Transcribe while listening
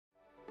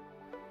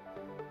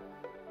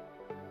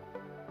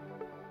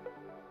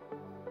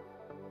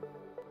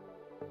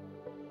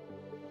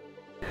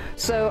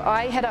So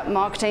I head up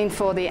marketing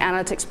for the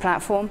analytics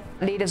platform.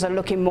 Leaders are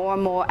looking more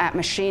and more at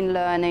machine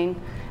learning,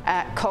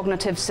 at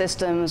cognitive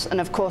systems, and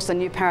of course the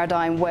new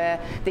paradigm where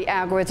the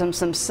algorithms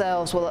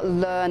themselves will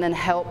learn and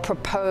help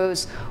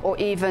propose or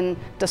even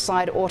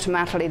decide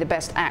automatically the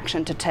best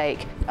action to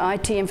take.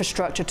 IT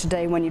infrastructure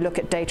today, when you look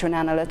at data and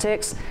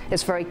analytics,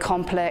 is very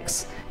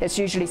complex. It's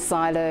usually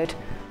siloed.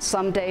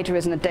 Some data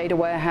is in a data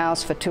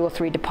warehouse for 2 or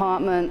 3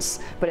 departments,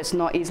 but it's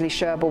not easily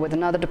shareable with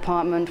another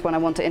department. When I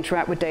want to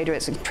interact with data,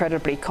 it's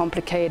incredibly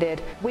complicated.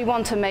 We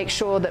want to make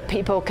sure that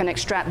people can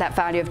extract that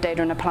value of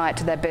data and apply it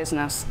to their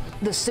business.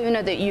 The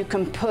sooner that you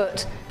can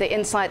put the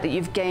insight that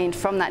you've gained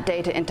from that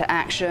data into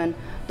action,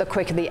 the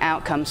quicker the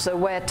outcome. So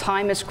where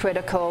time is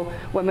critical,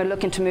 when we're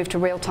looking to move to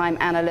real-time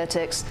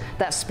analytics,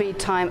 that speed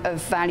time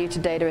of value to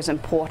data is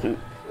important.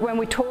 When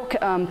we talk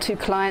to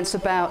clients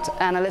about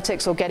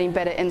analytics or getting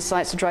better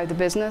insights to drive the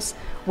business,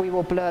 we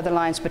will blur the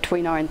lines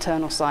between our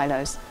internal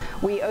silos.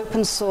 We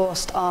open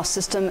sourced our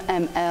System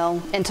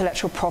ML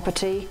intellectual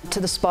property to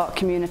the Spark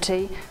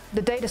community.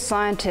 The data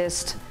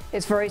scientist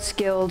is very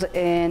skilled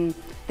in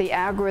the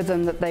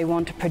algorithm that they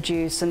want to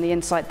produce and the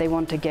insight they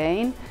want to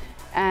gain.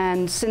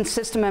 And since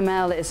System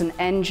ML is an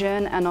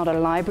engine and not a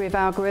library of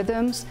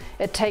algorithms,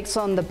 it takes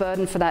on the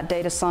burden for that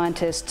data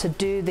scientist to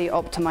do the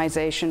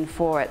optimization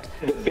for it.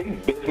 The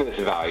big business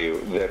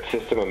value that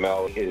System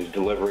ML is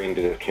delivering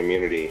to the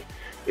community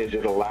is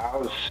it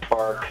allows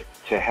Spark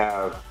to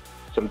have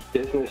some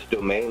business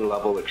domain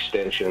level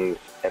extensions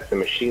at the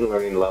machine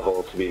learning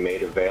level to be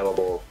made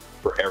available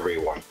for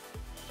everyone.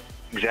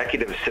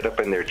 Executives sit up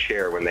in their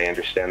chair when they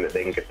understand that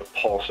they can get the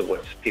pulse of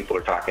what people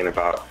are talking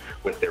about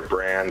with their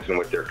brands and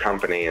with their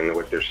company and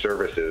with their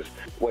services.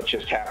 What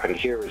just happened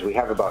here is we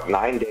have about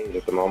 9 days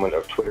at the moment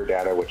of Twitter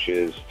data, which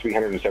is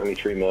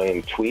 373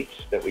 million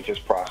tweets that we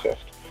just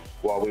processed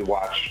while we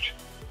watched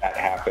that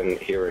happen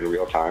here in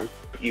real time.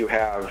 You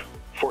have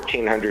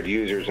 1,400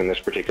 users in this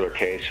particular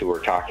case who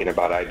are talking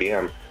about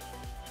IBM.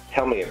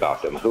 Tell me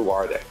about them. Who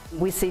are they?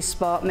 We see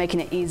Spark making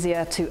it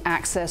easier to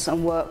access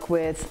and work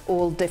with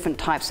all different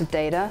types of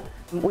data.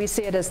 We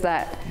see it as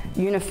that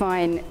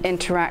unifying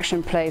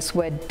interaction place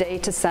where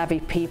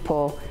data-savvy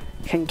people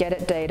can get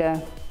at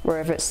data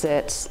wherever it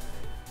sits,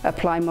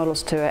 apply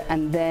models to it,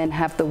 and then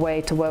have the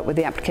way to work with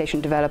the application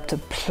developer to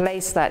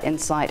place that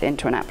insight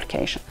into an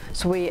application.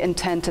 So we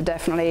intend to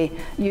definitely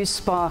use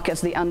Spark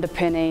as the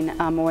underpinning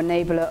or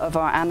enabler of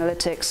our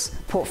analytics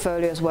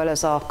portfolio as well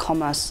as our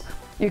commerce.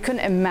 You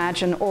couldn't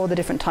imagine all the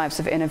different types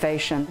of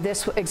innovation.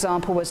 This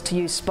example was to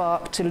use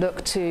Spark to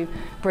look to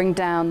bring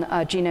down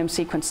genome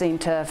sequencing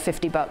to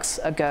 $50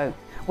 a go.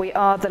 We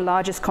are the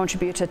largest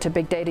contributor to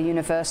Big Data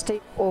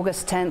University.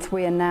 August 10th,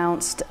 we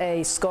announced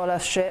a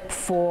scholarship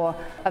for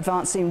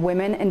advancing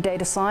women in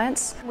data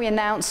science. We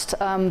announced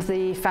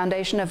the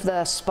foundation of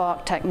the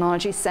Spark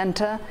Technology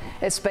Center.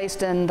 It's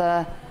based in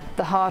the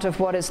heart of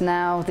what is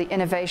now the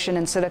innovation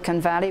in Silicon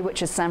Valley,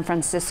 which is San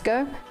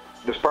Francisco.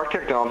 The Spark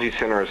Technology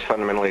Center is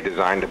fundamentally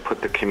designed to put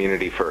the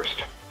community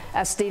first.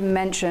 As Stephen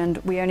mentioned,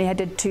 we only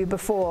did 2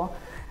 before,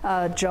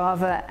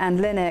 Java and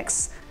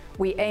Linux.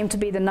 We aim to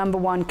be the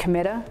 #1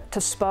 committer to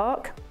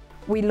Spark.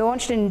 We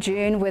launched in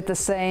June with the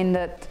saying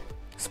that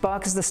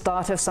Spark is the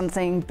start of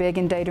something big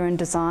in data and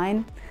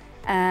design.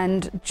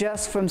 And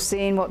just from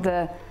seeing what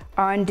the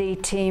R&D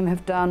team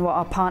have done, what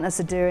our partners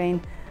are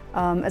doing,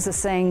 as the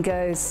saying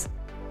goes,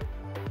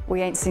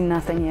 we ain't seen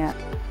nothing yet.